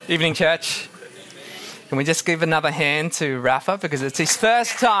Evening, church. Can we just give another hand to Rafa because it's his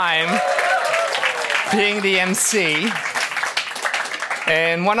first time being the MC.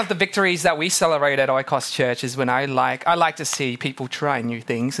 And one of the victories that we celebrate at Oikos Church is when I like to see people try new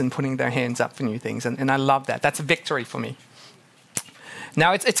things and putting their hands up for new things. And I love that. That's a victory for me.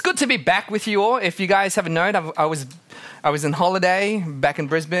 Now, it's good to be back with you all. If you guys haven't known, I was on holiday back in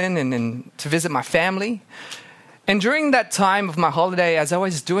Brisbane and to visit my family. And during that time of my holiday, as I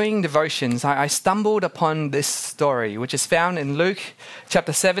was doing devotions, I stumbled upon this story, which is found in Luke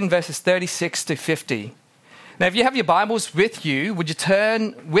chapter 7, verses 36 to 50. Now, if you have your Bibles with you, would you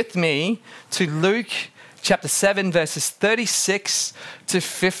turn with me to Luke chapter 7, verses 36 to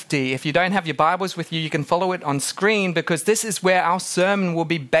 50. If you don't have your Bibles with you, you can follow it on screen because this is where our sermon will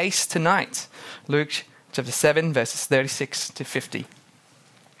be based tonight. Luke chapter 7, verses 36 to 50.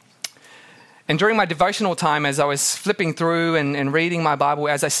 And during my devotional time, as I was flipping through and reading my Bible,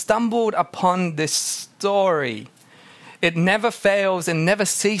 as I stumbled upon this story, it never fails and never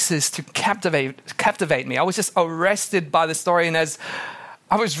ceases to captivate me. I was just arrested by the story, and as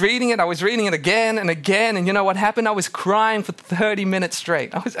I was reading it again and again, and you know what happened? I was crying for 30 minutes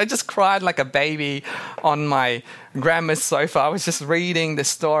straight. I just cried like a baby on my grandma's sofa. I was just reading the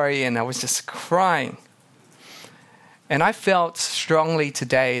story, and I was just crying. And I felt strongly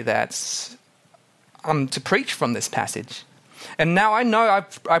today that I'm to preach from this passage. And now I know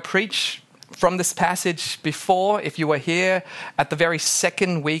I preach from this passage before, if you were here at the very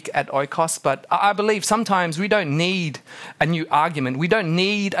second week at Oikos, but I believe sometimes we don't need a new argument. We don't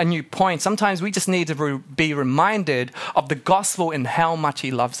need a new point. Sometimes we just need to be reminded of the gospel and how much he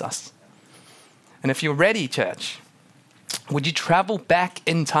loves us. And if you're ready, church, would you travel back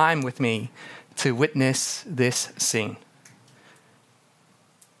in time with me to witness this scene?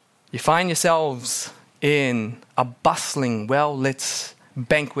 You find yourselves in a bustling, well-lit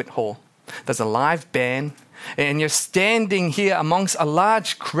banquet hall. There's a live band, and you're standing here amongst a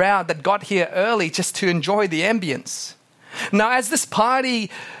large crowd that got here early just to enjoy the ambience. Now, as this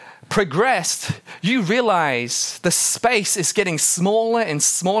party progressed, you realize the space is getting smaller and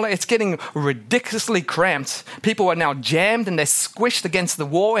smaller. It's getting ridiculously cramped. People are now jammed, and they're squished against the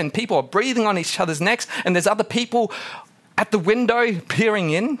wall, and people are breathing on each other's necks, and there's other people at the window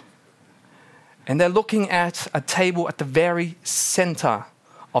peering in. And they're looking at a table at the very center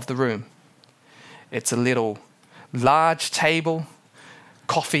of the room. It's a little large table,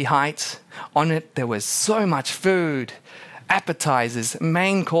 coffee height. On it, there was so much food, appetizers,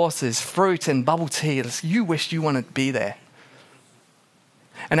 main courses, fruit and bubble tea. You wish you wanted to be there.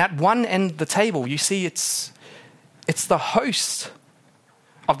 And at one end of the table, you see it's the host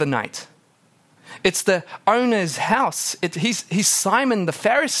of the night. It's the owner's house. He's Simon the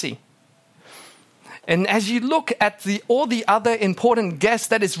Pharisee. And as you look at all the other important guests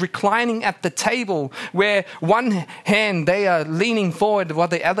that is reclining at the table, where one hand they are leaning forward while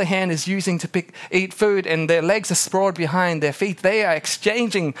the other hand is using to eat food, and their legs are sprawled behind their feet, they are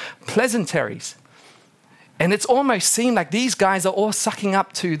exchanging pleasantries. And it's almost seemed like these guys are all sucking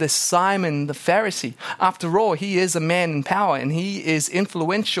up to this Simon the Pharisee. After all, he is a man in power and he is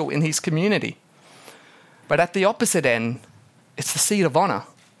influential in his community. But at the opposite end, it's the seat of honor.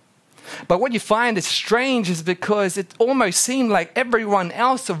 But what you find is strange is because it almost seemed like everyone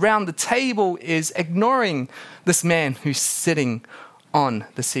else around the table is ignoring this man who's sitting on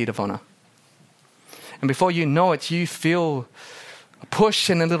the seat of honor. And before you know it, you feel a push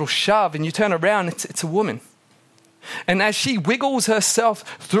and a little shove, and you turn around, it's a woman. And as she wiggles herself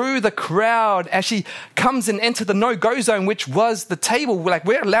through the crowd, as she comes and enters the no-go zone, which was the table, like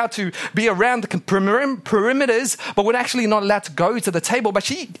we're allowed to be around the perimeters, but we're actually not allowed to go to the table. But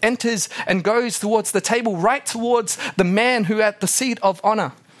she enters and goes towards the table, right towards the man who at the seat of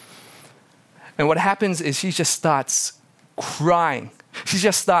honor. And what happens is she just starts crying. She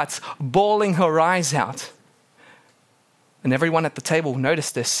just starts bawling her eyes out. And everyone at the table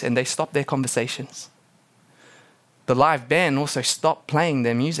noticed this, and they stopped their conversations. The live band also stopped playing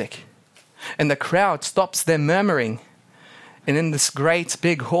their music, and the crowd stops their murmuring. And in this great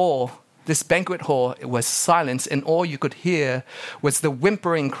big hall, this banquet hall, it was silence, and all you could hear was the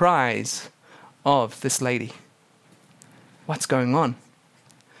whimpering cries of this lady. What's going on?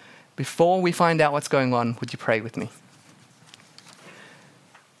 Before we find out what's going on, would you pray with me?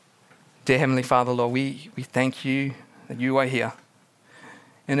 Dear Heavenly Father, Lord, we thank you that you are here.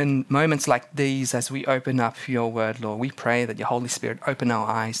 And in moments like these, as we open up your word, Lord, we pray that your Holy Spirit open our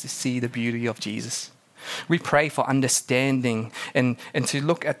eyes to see the beauty of Jesus. We pray for understanding and to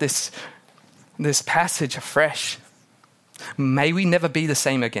look at this passage afresh. May we never be the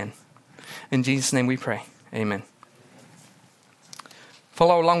same again. In Jesus' name we pray. Amen.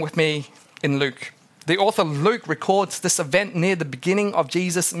 Follow along with me in Luke. The author Luke records this event near the beginning of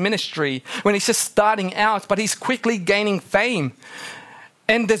Jesus' ministry when he's just starting out, but he's quickly gaining fame.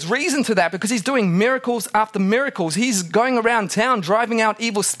 And there's reason to that because he's doing miracles after miracles. He's going around town driving out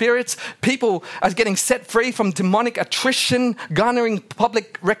evil spirits. People are getting set free from demonic attrition, garnering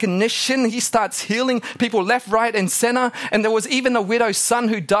public recognition. He starts healing people left, right, and center. And there was even a widow's son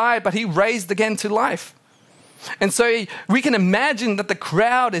who died, but he raised again to life. And so we can imagine that the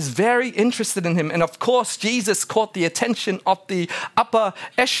crowd is very interested in him. And of course, Jesus caught the attention of the upper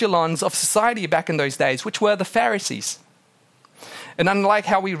echelons of society back in those days, which were the Pharisees. And unlike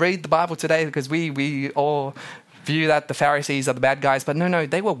how we read the Bible today, because we all view that the Pharisees are the bad guys, but no,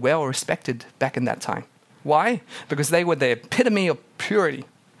 they were well respected back in that time. Why? Because they were the epitome of purity.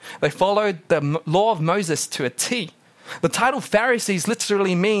 They followed the law of Moses to a T. The title Pharisees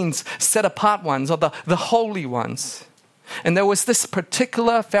literally means set apart ones or the holy ones. And there was this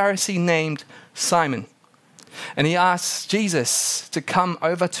particular Pharisee named Simon. And he asked Jesus to come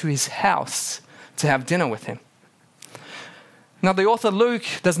over to his house to have dinner with him. Now, the author Luke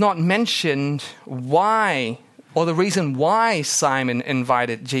does not mention why or the reason why Simon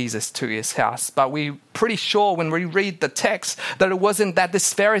invited Jesus to his house. But we're pretty sure when we read the text that it wasn't that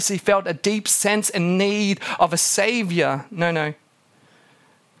this Pharisee felt a deep sense and need of a savior. No.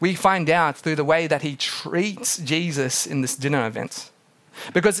 We find out through the way that he treats Jesus in this dinner event.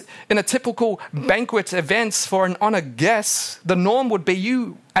 Because in a typical banquet events for an honored guest, the norm would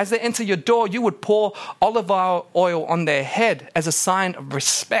be as they enter your door, you would pour olive oil on their head as a sign of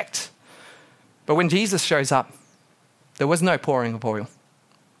respect. But when Jesus shows up, there was no pouring of oil.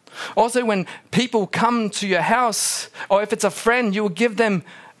 Also, when people come to your house, or if it's a friend, you will give them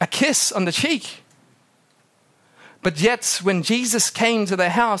a kiss on the cheek. But yet, when Jesus came to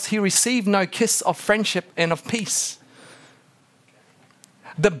their house, he received no kiss of friendship and of peace.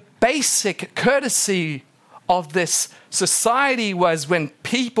 The basic courtesy of this society was when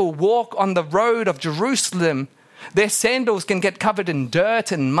people walk on the road of Jerusalem, their sandals can get covered in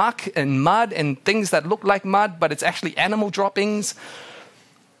dirt and muck and mud and things that look like mud, but it's actually animal droppings.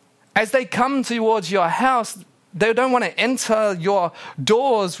 As they come towards your house, they don't want to enter your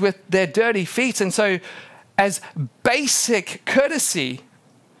doors with their dirty feet. And so as basic courtesy,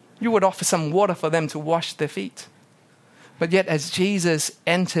 you would offer some water for them to wash their feet. But yet as Jesus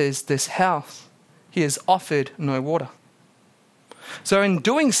enters this house, he is offered no water. So in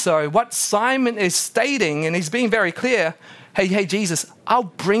doing so, what Simon is stating, and he's being very clear, hey, Jesus, I'll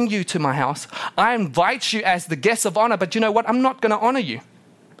bring you to my house. I invite you as the guest of honor, but you know what? I'm not going to honor you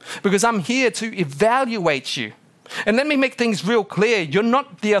because I'm here to evaluate you. And let me make things real clear. You're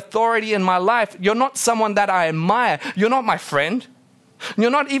not the authority in my life. You're not someone that I admire. You're not my friend.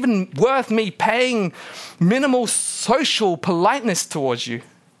 You're not even worth me paying minimal social politeness towards you.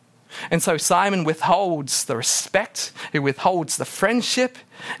 And so Simon withholds the respect, he withholds the friendship,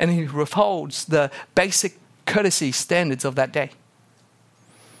 and he withholds the basic courtesy standards of that day.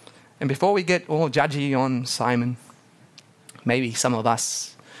 And before we get all judgy on Simon, maybe some of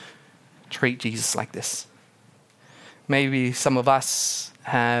us treat Jesus like this. Maybe some of us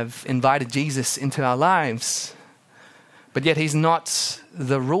have invited Jesus into our lives, but yet he's not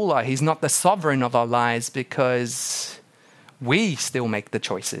the ruler, he's not the sovereign of our lives because we still make the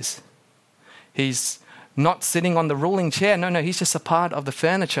choices. He's not sitting on the ruling chair. No, he's just a part of the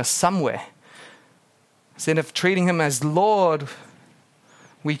furniture somewhere. Instead of treating him as Lord,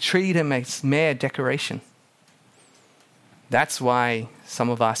 we treat him as mere decoration. That's why some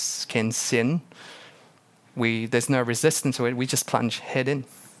of us can sin. There's no resistance to it. We just plunge head in.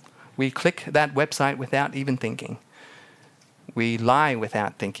 We click that website without even thinking. We lie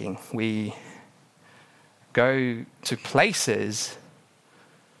without thinking. We go to places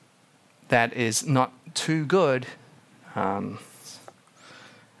that is not too good. I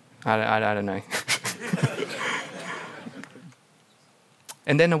don't know.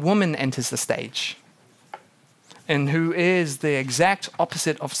 And then a woman enters the stage, and who is the exact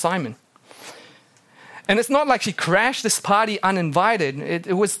opposite of Simon. And it's not like she crashed this party uninvited.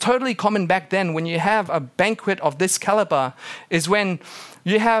 It was totally common back then when you have a banquet of this caliber, is when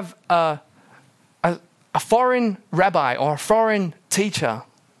you have a foreign rabbi or a foreign teacher,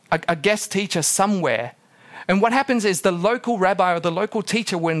 a guest teacher somewhere. And what happens is the local rabbi or the local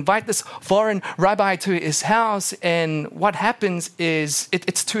teacher will invite this foreign rabbi to his house. And what happens is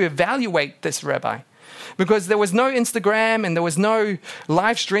it's to evaluate this rabbi. Because there was no Instagram and there was no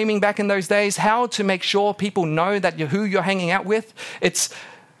live streaming back in those days. How to make sure people know that who you're hanging out with. It's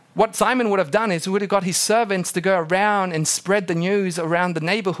what Simon would have done is he would have got his servants to go around and spread the news around the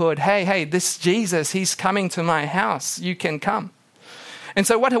neighborhood. Hey, this Jesus, he's coming to my house. You can come. And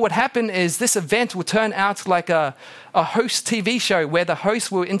so what would happen is this event would turn out like a host TV show where the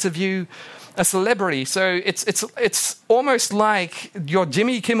host will interview a celebrity. So it's almost like your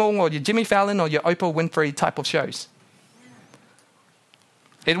Jimmy Kimmel or your Jimmy Fallon or your Oprah Winfrey type of shows.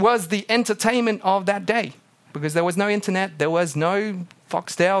 It was the entertainment of that day because there was no internet, there was no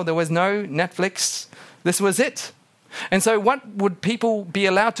Foxtel, there was no Netflix. This was it. And so what would people be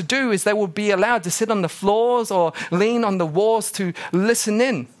allowed to do is they would be allowed to sit on the floors or lean on the walls to listen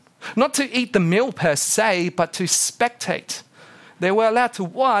in. Not to eat the meal per se, but to spectate. They were allowed to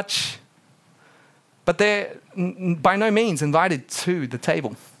watch, but they're by no means invited to the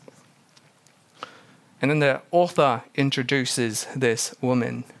table. And then the author introduces this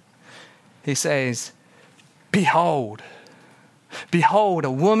woman. He says, behold,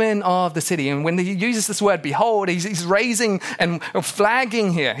 a woman of the city. And when he uses this word, behold, he's raising and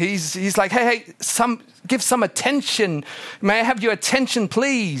flagging here. He's like, hey, give some attention. May I have your attention,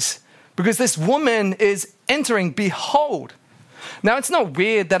 please? Because this woman is entering, behold. Now, it's not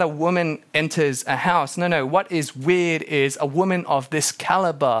weird that a woman enters a house. No. What is weird is a woman of this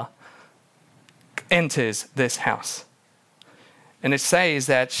caliber enters this house. And it says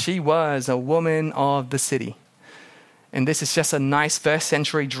that she was a woman of the city. And this is just a nice first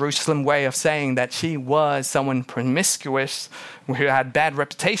century Jerusalem way of saying that she was someone promiscuous who had bad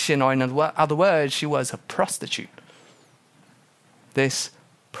reputation, or in other words, she was a prostitute. This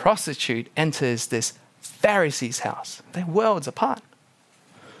prostitute enters this Pharisee's house. They're worlds apart.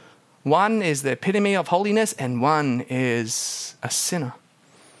 One is the epitome of holiness and one is a sinner.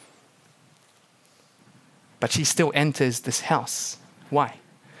 But she still enters this house. Why?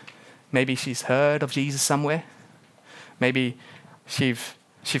 Maybe she's heard of Jesus somewhere. Maybe she's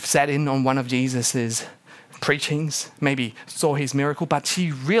sat in on one of Jesus's preachings. Maybe saw his miracle. But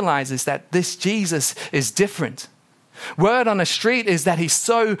she realizes that this Jesus is different. Word on the street is that he's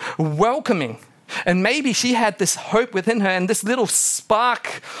so welcoming. And maybe she had this hope within her, and this little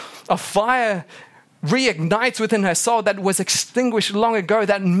spark of fire reignites within her soul that was extinguished long ago,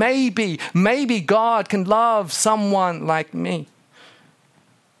 that maybe God can love someone like me.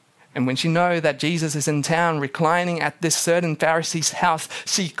 And when she knows that Jesus is in town reclining at this certain Pharisee's house,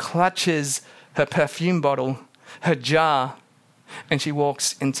 she clutches her perfume bottle, her jar, and she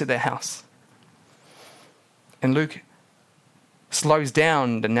walks into their house. And Luke slows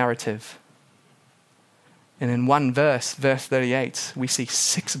down the narrative. And in one verse 38, we see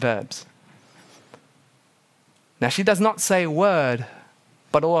 6 verbs. Now, she does not say a word,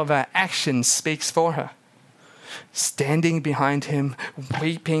 but all of her action speaks for her. Standing behind him,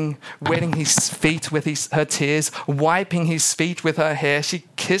 weeping, wetting his feet with her tears, wiping his feet with her hair. She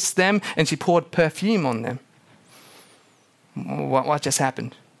kissed them and she poured perfume on them. What just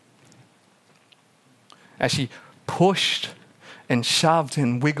happened? As she pushed and shoved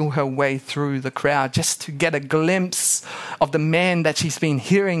and wiggled her way through the crowd just to get a glimpse of the man that she's been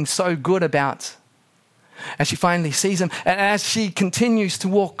hearing so good about. As she finally sees him, and as she continues to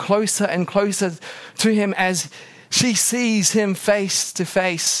walk closer and closer to him, as she sees him face to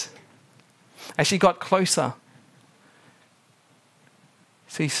face, as she got closer,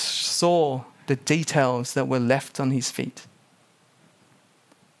 she saw the details that were left on his feet.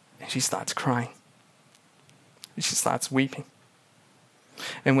 And she starts crying. She starts weeping.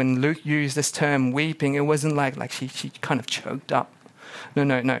 And when Luke used this term weeping, it wasn't like she kind of choked up.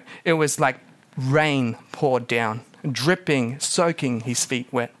 No. It was like rain poured down, dripping, soaking his feet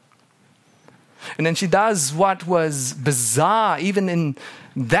wet. And then she does what was bizarre, even in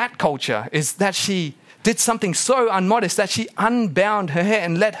that culture, is that she did something so unmodest that she unbound her hair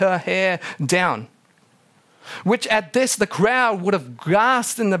and let her hair down. Which at this, the crowd would have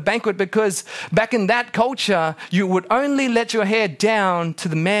gasped in the banquet, because back in that culture, you would only let your hair down to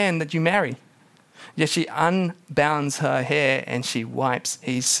the man that you marry. Yet she unbounds her hair and she wipes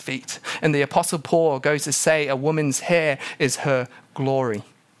his feet. And the Apostle Paul goes to say a woman's hair is her glory.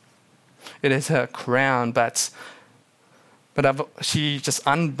 It is her crown, but she just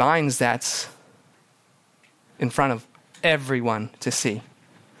unbinds that in front of everyone to see.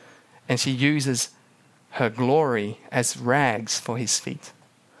 And she uses her glory as rags for his feet.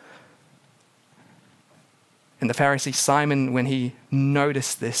 And the Pharisee Simon, when he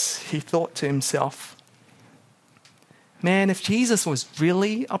noticed this, he thought to himself, man, if Jesus was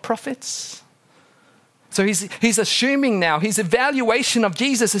really a prophet. So he's assuming now, his evaluation of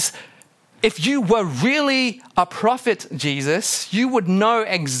Jesus is, if you were really a prophet, Jesus, you would know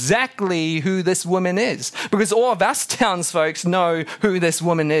exactly who this woman is. Because all of us townsfolk know who this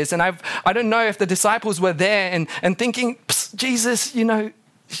woman is. And I don't know if the disciples were there and thinking, Jesus, you know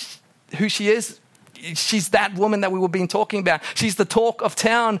who she is? she's that woman that we were being talking about. She's the talk of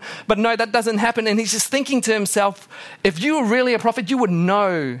town. But no, that doesn't happen. And he's just thinking to himself, if you were really a prophet, you would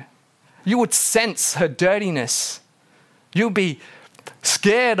know. You would sense her dirtiness. You'd be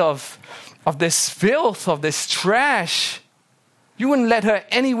scared of this filth, of this trash. You wouldn't let her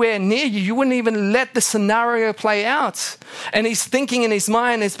anywhere near you. You wouldn't even let the scenario play out. And he's thinking in his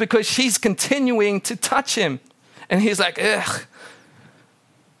mind, it's because she's continuing to touch him. And he's like, ugh.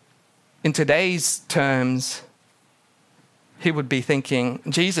 In today's terms, he would be thinking,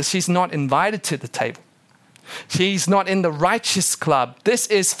 Jesus, she's not invited to the table. She's not in the righteous club. This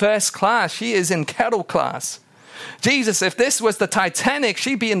is first class. She is in cattle class. Jesus, if this was the Titanic,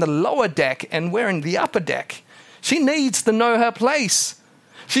 she'd be in the lower deck and we're in the upper deck. She needs to know her place.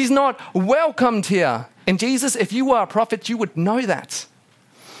 She's not welcomed here. And Jesus, if you were a prophet, you would know that.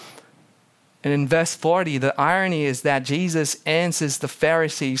 And in verse 40, the irony is that Jesus answers the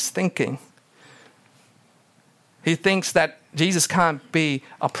Pharisees' thinking. He thinks that Jesus can't be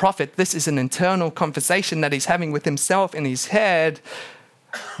a prophet. This is an internal conversation that he's having with himself in his head.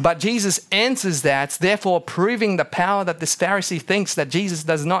 But Jesus answers that, therefore proving the power that this Pharisee thinks that Jesus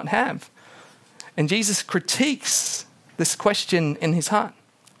does not have. And Jesus critiques this question in his heart.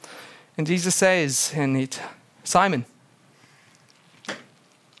 And Jesus says, Simon,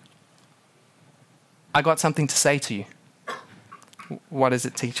 I got something to say to you. What is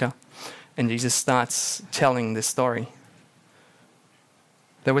it, teacher? And Jesus starts telling this story.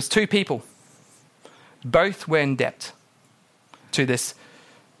 There was two people. Both were in debt to this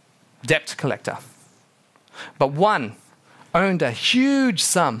debt collector. But one owned a huge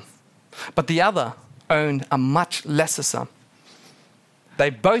sum, but the other owned a much lesser sum. They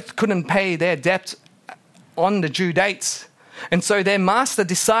both couldn't pay their debt on the due dates. And so their master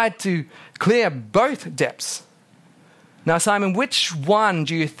decided to clear both debts. Now, Simon, which one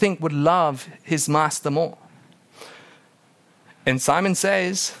do you think would love his master more? And Simon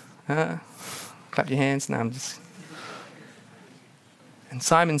says, clap your hands. No, And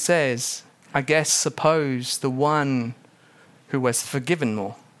Simon says, suppose the one who was forgiven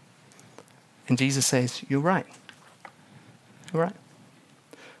more. And Jesus says, you're right. You're right.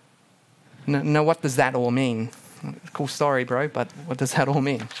 Now, what does that all mean? Cool story, bro, but what does that all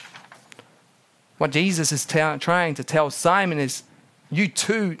mean? What Jesus is trying to tell Simon is, you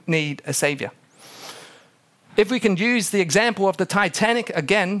too need a savior. If we can use the example of the Titanic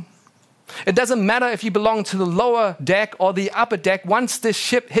again, it doesn't matter if you belong to the lower deck or the upper deck. Once this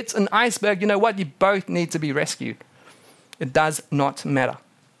ship hits an iceberg, you know what? You both need to be rescued. It does not matter.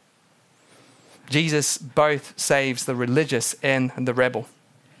 Jesus both saves the religious and the rebel.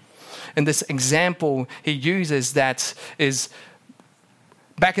 And this example he uses that is,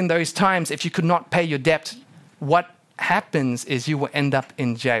 back in those times, if you could not pay your debt, what happens is you will end up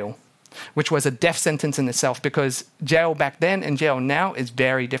in jail, which was a death sentence in itself, because jail back then and jail now is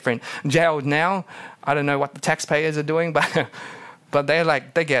very different. Jail now, I don't know what the taxpayers are doing, but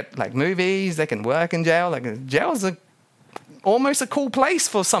they get movies, they can work in jail. Jail's almost a cool place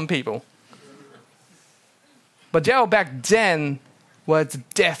for some people. But jail back then was a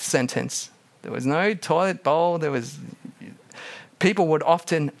death sentence. There was no toilet bowl. People would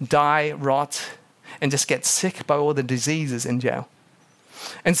often die, rot, and just get sick by all the diseases in jail.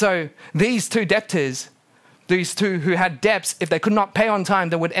 And so these two debtors, these two who had debts, if they could not pay on time,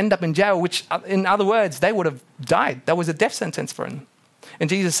 they would end up in jail, which in other words, they would have died. That was a death sentence for them. And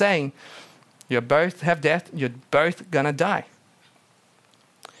Jesus is saying, you both have death, you're both going to die.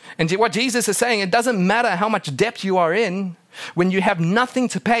 And what Jesus is saying, it doesn't matter how much debt you are in, when you have nothing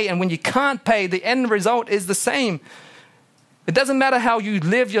to pay and when you can't pay, the end result is the same. It doesn't matter how you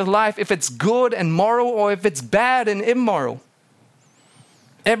live your life, if it's good and moral or if it's bad and immoral.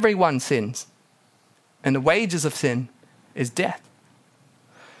 Everyone sins. And the wages of sin is death.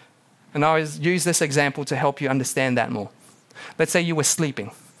 And I always use this example to help you understand that more. Let's say you were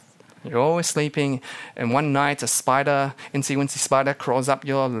sleeping. You're always sleeping, and one night a spider, incy-wincy spider, crawls up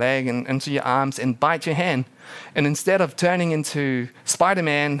your leg and into your arms and bites your hand. And instead of turning into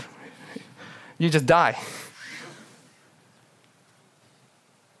Spider-Man, you just die.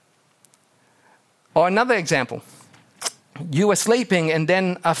 Or another example. You were sleeping and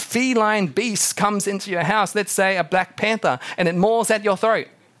then a feline beast comes into your house, let's say a black panther, and it maws at your throat.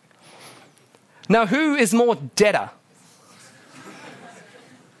 Now, who is more deader?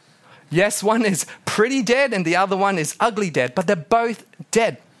 Yes, one is pretty dead and the other one is ugly dead, but they're both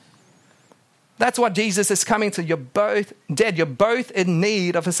dead. That's what Jesus is coming to. You're both dead. You're both in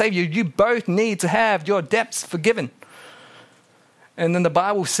need of a savior. You both need to have your debts forgiven. And then the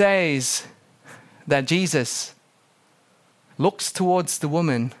Bible says that Jesus looks towards the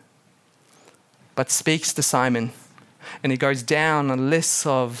woman, but speaks to Simon. And he goes down a list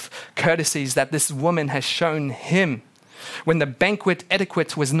of courtesies that this woman has shown him when the banquet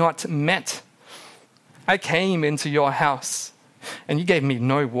etiquette was not met. I came into your house and you gave me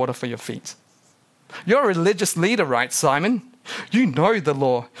no water for your feet. You're a religious leader, right, Simon? You know the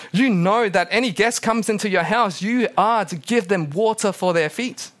law. You know that any guest comes into your house, you are to give them water for their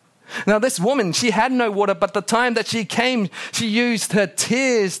feet. Now this woman, she had no water, but the time that she came, she used her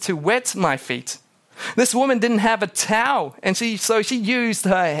tears to wet my feet. This woman didn't have a towel, and so she used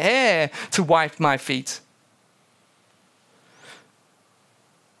her hair to wipe my feet.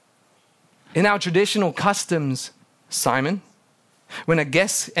 In our traditional customs, Simon, when a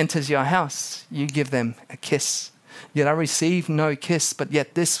guest enters your house, you give them a kiss. Yet I received no kiss, but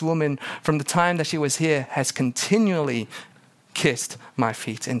yet this woman, from the time that she was here, has continually kissed my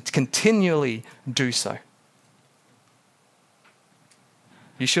feet and continually do so.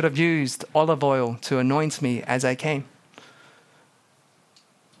 You should have used olive oil to anoint me as I came.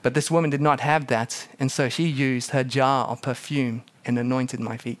 But this woman did not have that, and so she used her jar of perfume and anointed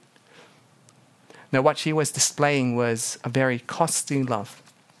my feet. Now, what she was displaying was a very costly love,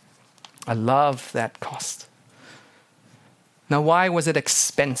 a love that cost. Now, why was it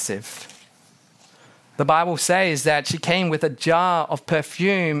expensive? The Bible says that she came with a jar of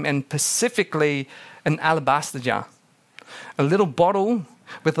perfume, and specifically an alabaster jar, a little bottle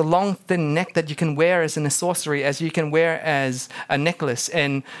with a long, thin neck that you can wear as an accessory, as you can wear as a necklace.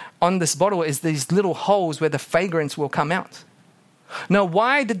 And on this bottle is these little holes where the fragrance will come out. Now,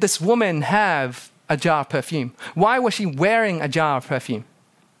 why did this woman have a jar of perfume? Why was she wearing a jar of perfume?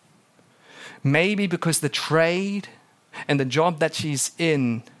 Maybe because the trade and the job that she's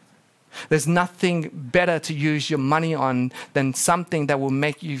in, there's nothing better to use your money on than something that will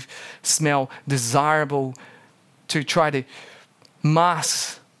make you smell desirable, to try to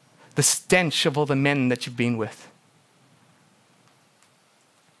mask the stench of all the men that you've been with.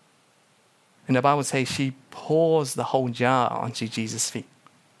 And the Bible says she pours the whole jar onto Jesus' feet.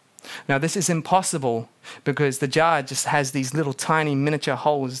 Now, this is impossible because the jar just has these little tiny miniature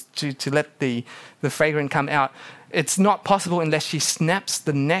holes to let the fragrance come out. It's not possible unless she snaps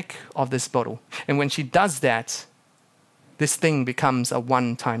the neck of this bottle. And when she does that, this thing becomes a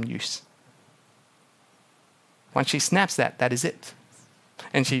one-time use. Once she snaps that, that is it.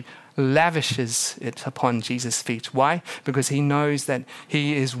 And she lavishes it upon Jesus' feet. Why? Because he knows that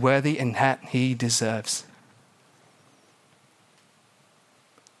he is worthy and that he deserves.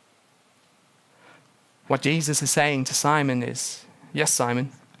 What Jesus is saying to Simon is, yes,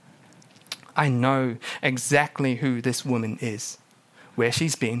 Simon, I know exactly who this woman is, where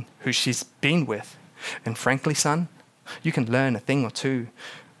she's been, who she's been with. And frankly, son, you can learn a thing or two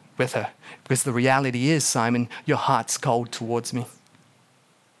with her. Because the reality is, Simon, your heart's cold towards me.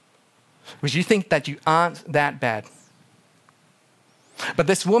 Because you think that you aren't that bad. But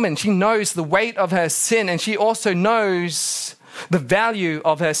this woman, she knows the weight of her sin, and she also knows the value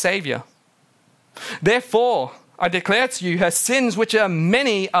of her Savior. Therefore, I declare to you, her sins, which are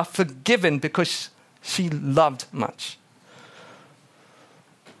many, are forgiven because she loved much.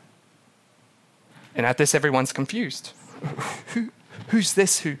 And at this, everyone's confused. Who's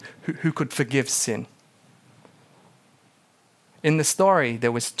this who could forgive sin? In the story,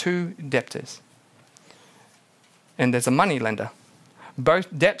 there was two debtors. And there's a money lender. Both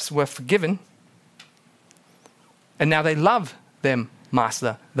debts were forgiven. And now they love their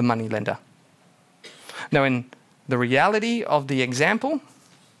master, the money lender. Now, in the reality of the example,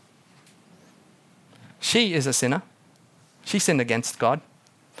 she is a sinner. She sinned against God.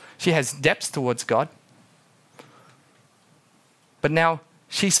 She has debts towards God. But now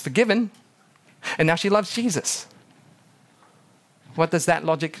she's forgiven, and now she loves Jesus. What does that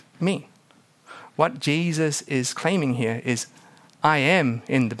logic mean? What Jesus is claiming here is, I am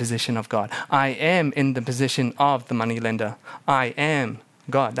in the position of God. I am in the position of the moneylender. I am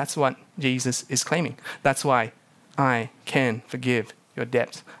God. That's what Jesus is claiming. That's why I can forgive your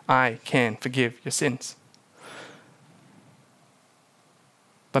debts. I can forgive your sins.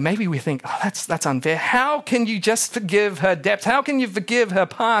 But maybe we think, oh, that's unfair. How can you just forgive her debts? How can you forgive her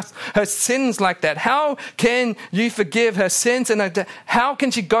past, her sins like that? How can you forgive her sins? And how can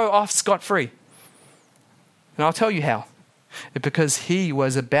she go off scot-free? And I'll tell you how. It's because he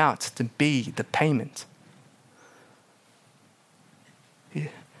was about to be the payment.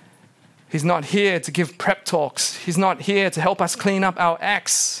 He's not here to give prep talks. He's not here to help us clean up our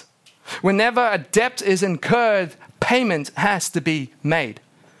acts. Whenever a debt is incurred, payment has to be made.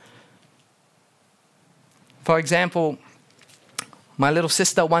 For example, my little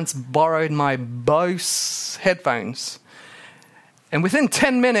sister once borrowed my Bose headphones. And within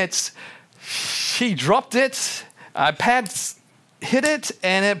 10 minutes, He dropped it. Pads hit it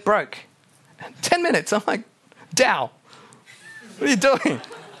and it broke. 10 minutes. I'm like, Dow, what are you doing?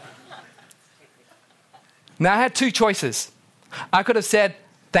 Now I had two choices. I could have said,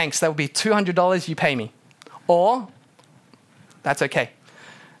 thanks, that would be $200 you pay me. Or, that's okay.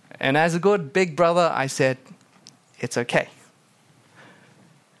 And as a good big brother, I said, it's okay.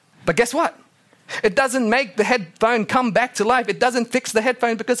 But guess what? It doesn't make the headphone come back to life. It doesn't fix the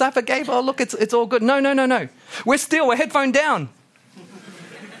headphone because I forgave. Oh, look, it's all good. No. We're headphone down.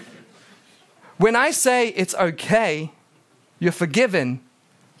 When I say it's okay, you're forgiven,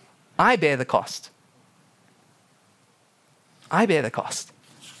 I bear the cost. I bear the cost.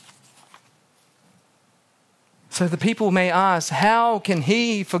 So the people may ask, how can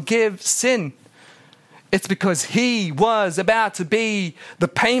he forgive sin? It's because he was about to be the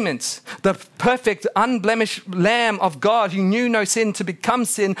payment, the perfect, unblemished Lamb of God who knew no sin to become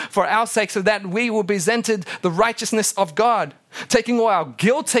sin for our sake so that we will be presented the righteousness of God. Taking all our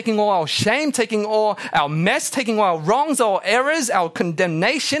guilt, taking all our shame, taking all our mess, taking all our wrongs, our errors, our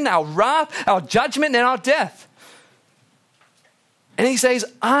condemnation, our wrath, our judgment, and our death. And he says,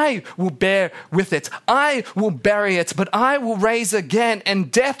 I will bear with it. I will bury it, but I will raise again,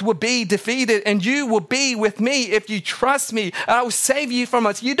 and death will be defeated, and you will be with me if you trust me, and I will save you from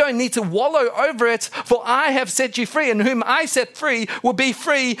it. You don't need to wallow over it, for I have set you free, and whom I set free will be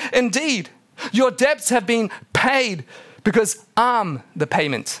free indeed. Your debts have been paid because I'm the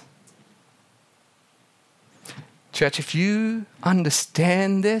payment. Church, if you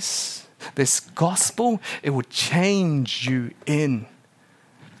understand this gospel, it will change you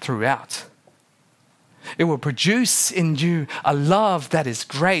throughout. It will produce in you a love that is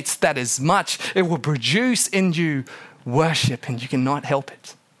great, that is much. It will produce in you worship, and you cannot help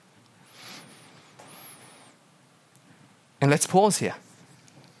it. And let's pause here.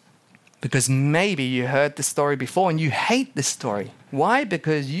 Because maybe you heard this story before and you hate this story. Why?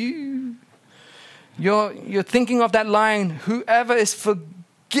 Because you're thinking of that line, whoever is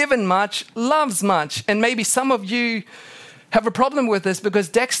forgiven much, loves much. And maybe some of you have a problem with this because,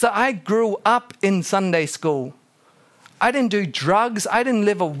 Dexter, I grew up in Sunday school. I didn't do drugs. I didn't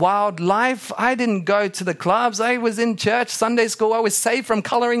live a wild life. I didn't go to the clubs. I was in church, Sunday school. I was saved from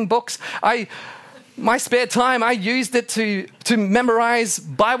coloring books. My spare time, I used it to memorize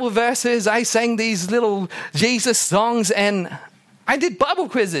Bible verses. I sang these little Jesus songs and I did Bible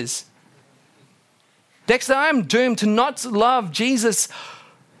quizzes. Dexter, I'm doomed to not love Jesus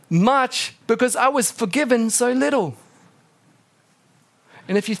much because I was forgiven so little.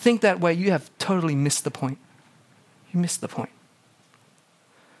 And if you think that way, you have totally missed the point. You missed the point.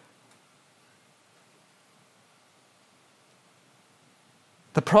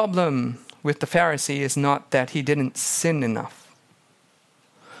 The problem with the Pharisee is not that he didn't sin enough,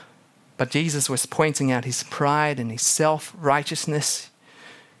 but Jesus was pointing out his pride and his self-righteousness.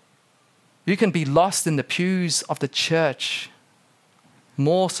 You can be lost in the pews of the church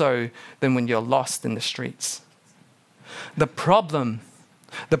more so than when you're lost in the streets. The problem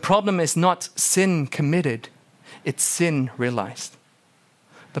is not sin committed, it's sin realized.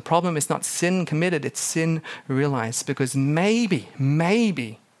 The problem is not sin committed, it's sin realized. Because maybe,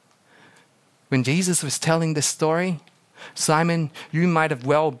 when Jesus was telling this story, Simon, you might have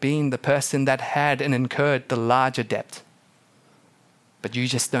well been the person that had and incurred the larger debt, but you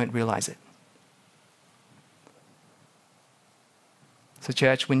just don't realize it. So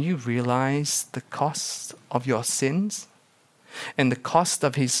church, when you realize the cost of your sins and the cost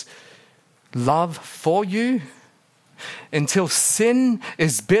of his love for you, until sin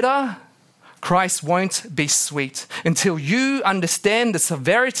is bitter, Christ won't be sweet. Until you understand the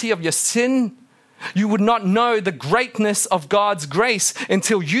severity of your sin, you would not know the greatness of God's grace.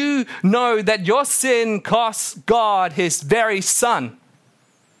 Until you know that your sin costs God his very Son.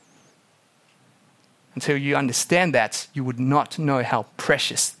 Until you understand that, you would not know how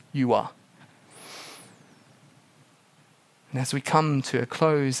precious you are. And as we come to a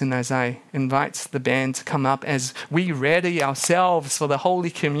close, and as I invite the band to come up, as we ready ourselves for the Holy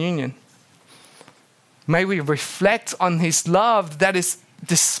Communion, may we reflect on his love that is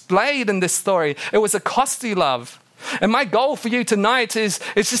displayed in this story. It was a costly love. And my goal for you tonight is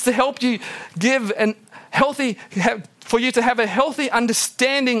just to help you for you to have a healthy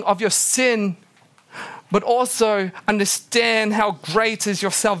understanding of your sin, but also understand how great is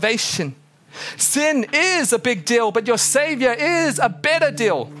your salvation. Sin is a big deal, but your Savior is a better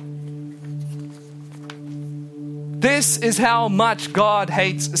deal. This is how much God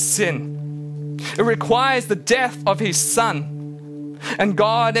hates sin. It requires the death of his Son. And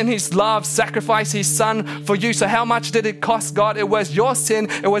God in his love sacrificed his son for you. So how much did it cost God? It was your sin.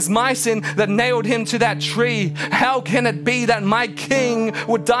 It was my sin that nailed him to that tree. How can it be that my king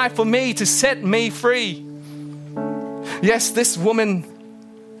would die for me to set me free? Yes, this woman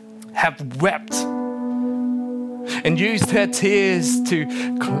have wept and used her tears to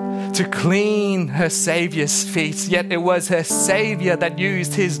clean her Savior's feet. Yet it was her Savior that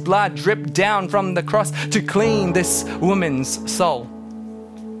used his blood dripped down from the cross to clean this woman's soul.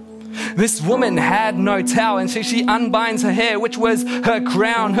 This woman had no towel, and so she unbinds her hair, which was her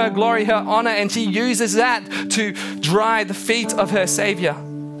crown, her glory, her honor, and she uses that to dry the feet of her Savior,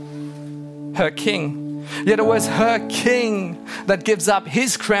 her King. Yet it was her King that gives up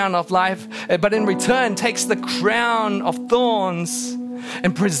his crown of life, but in return takes the crown of thorns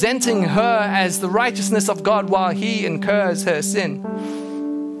and presenting her as the righteousness of God while he incurs her sin.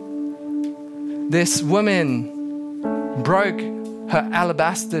 This woman broke her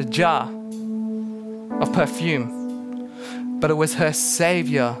alabaster jar of perfume, but it was her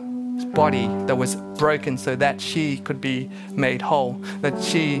Savior's body that was broken so that she could be made whole, that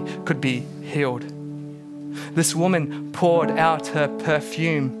she could be healed. This woman poured out her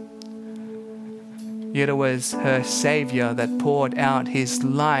perfume, yet it was her Savior that poured out his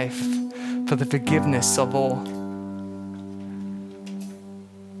life for the forgiveness of all.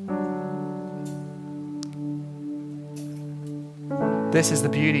 This is the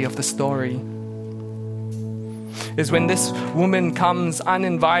beauty of the story, is when this woman comes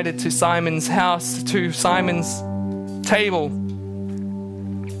uninvited to Simon's house, to Simon's table.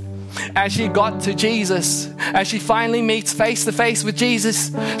 As she got to Jesus, as she finally meets face to face with Jesus,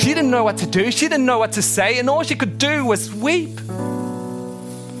 she didn't know what to do. She didn't know what to say, and all she could do was weep.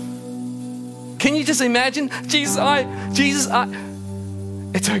 Can you just imagine? Jesus,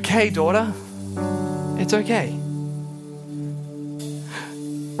 it's okay, daughter. It's okay.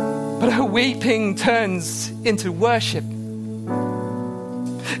 But her weeping turns into worship.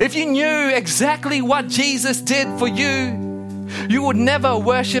 If you knew exactly what Jesus did for you, you would never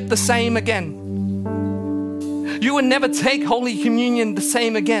worship the same again. You would never take Holy Communion the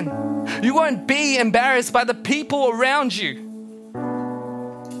same again. You won't be embarrassed by the people around you,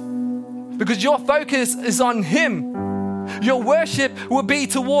 because your focus is on him. Your worship will be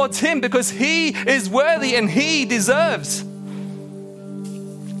towards him because he is worthy and he deserves.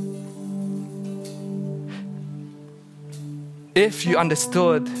 If you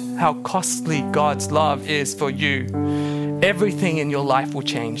understood how costly God's love is for you, everything in your life will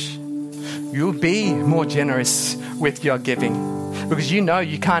change. You'll be more generous with your giving because you know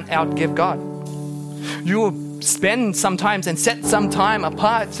you can't outgive God. You will spend some time and set some time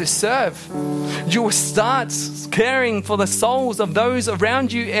apart to serve. You will start caring for the souls of those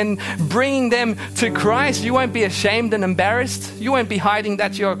around you and bringing them to Christ. You won't be ashamed and embarrassed. You won't be hiding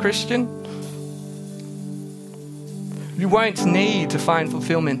that you're a Christian. You won't need to find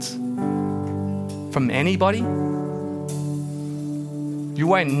fulfillment from anybody. You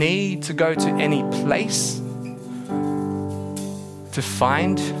won't need to go to any place to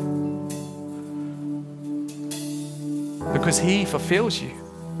find, because he fulfills you.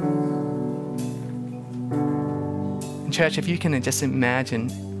 And church, if you can just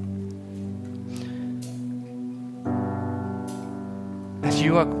imagine, as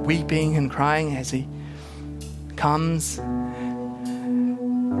you are weeping and crying as he comes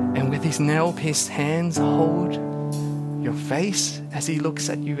and with his nail-pierced hands hold your face as he looks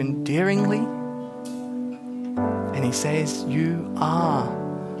at you endearingly, and he says, "You are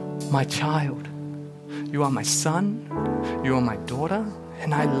my child. You are my son. You are my daughter,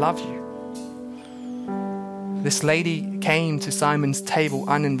 and I love you." This lady came to Simon's table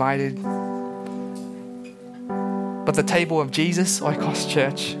uninvited, but the table of Jesus, Oikos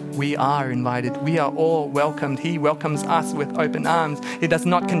Church, we are invited. We are all welcomed. He welcomes us with open arms. He does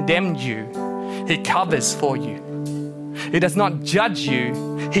not condemn you. He covers for you. He does not judge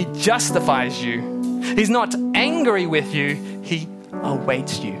you. He justifies you. He's not angry with you. He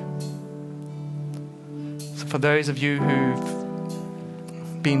awaits you. So for those of you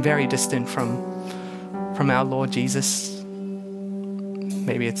who've been very distant from our Lord Jesus,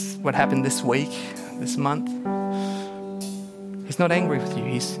 maybe it's what happened this week, this month, he's not angry with you.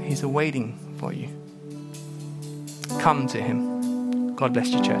 He's awaiting for you. Come to him. God bless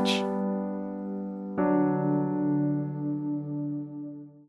you, church.